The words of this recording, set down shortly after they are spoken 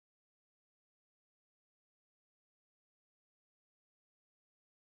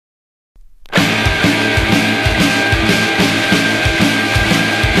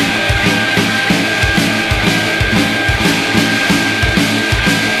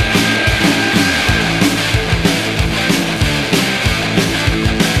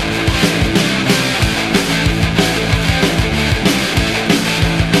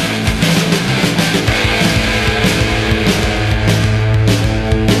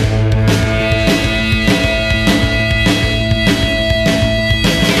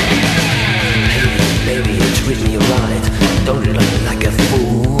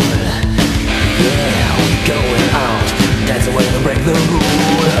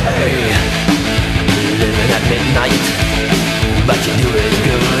but you do it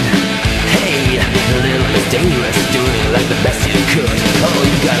good. Hey, a little less dangerous, doing like the best you could. Oh,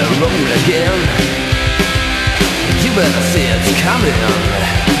 you gotta roll again. You better see it's coming.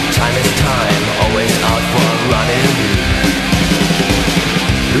 Time is time, always out for running.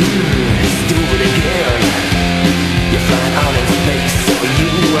 Let's do it again. You're flying out in space, so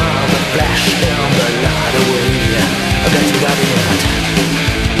you are the flash in the night away. I bet you got it.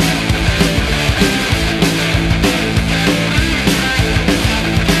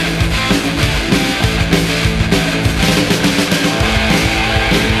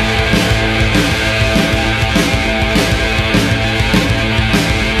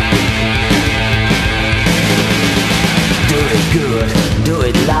 Good, do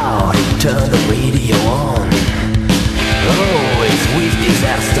it loud, turn the radio on. Oh, it's with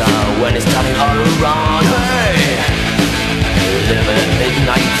disaster when it's turning all around. Hey, living at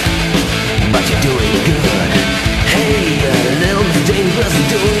midnight, but you're doing good. Hey, a little bit dangerous,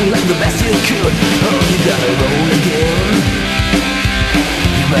 doing like the best you could. Oh, you gotta roll again.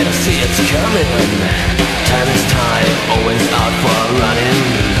 You better see it's coming. Time is time, always out for running.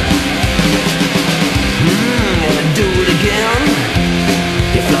 Do it again.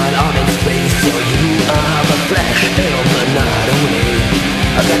 You're flying out in space, so you are the flash in the night away.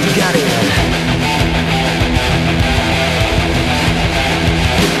 I bet you got it.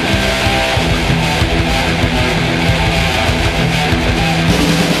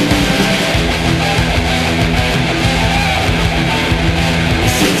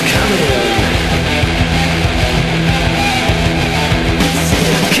 It's coming. See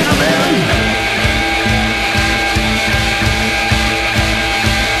it coming.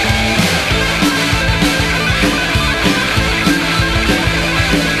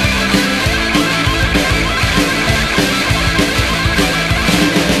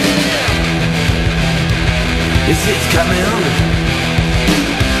 It's coming.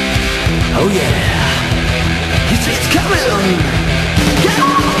 Oh yeah. It's coming. Get on.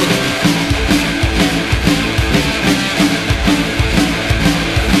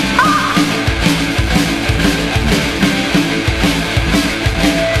 Ah.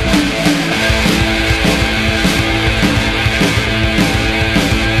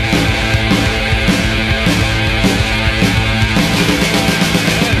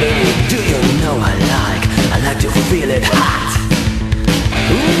 Baby, do you know I like to feel it hot.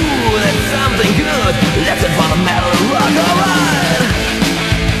 Ooh, that's something good. Let's it for the metal rock, alright.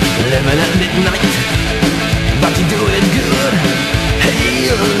 Living at midnight, but you do it good. Hey,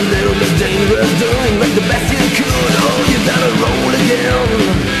 a little bit dangerous, doing like the best you could. Oh, you gotta roll again.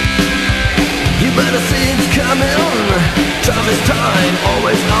 You better see it's coming. Time is time,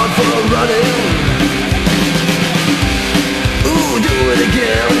 always out for running. Ooh, do it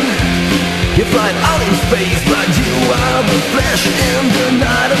again. You're flying out in space, but you are the flash in the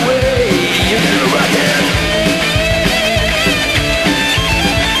night away.